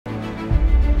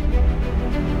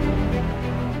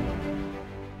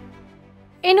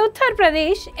In Uttar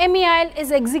Pradesh, MEIL is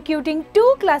executing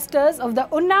 2 clusters of the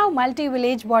Unnao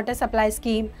multi-village water supply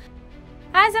scheme.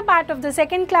 As a part of the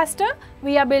second cluster,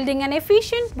 we are building an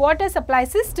efficient water supply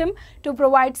system to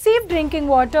provide safe drinking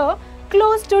water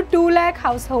close to 2 lakh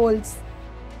households.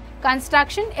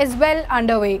 Construction is well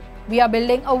underway. We are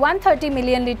building a 130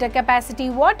 million litre capacity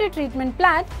water treatment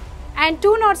plant and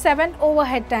 207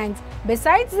 overhead tanks.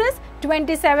 Besides this,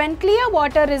 27 clear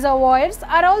water reservoirs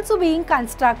are also being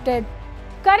constructed.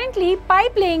 Currently,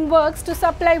 pipe laying works to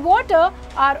supply water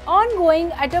are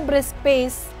ongoing at a brisk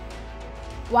pace.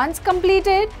 Once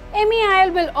completed,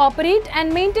 MEIL will operate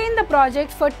and maintain the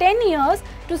project for 10 years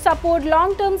to support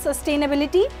long-term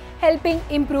sustainability, helping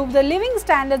improve the living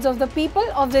standards of the people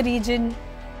of the region.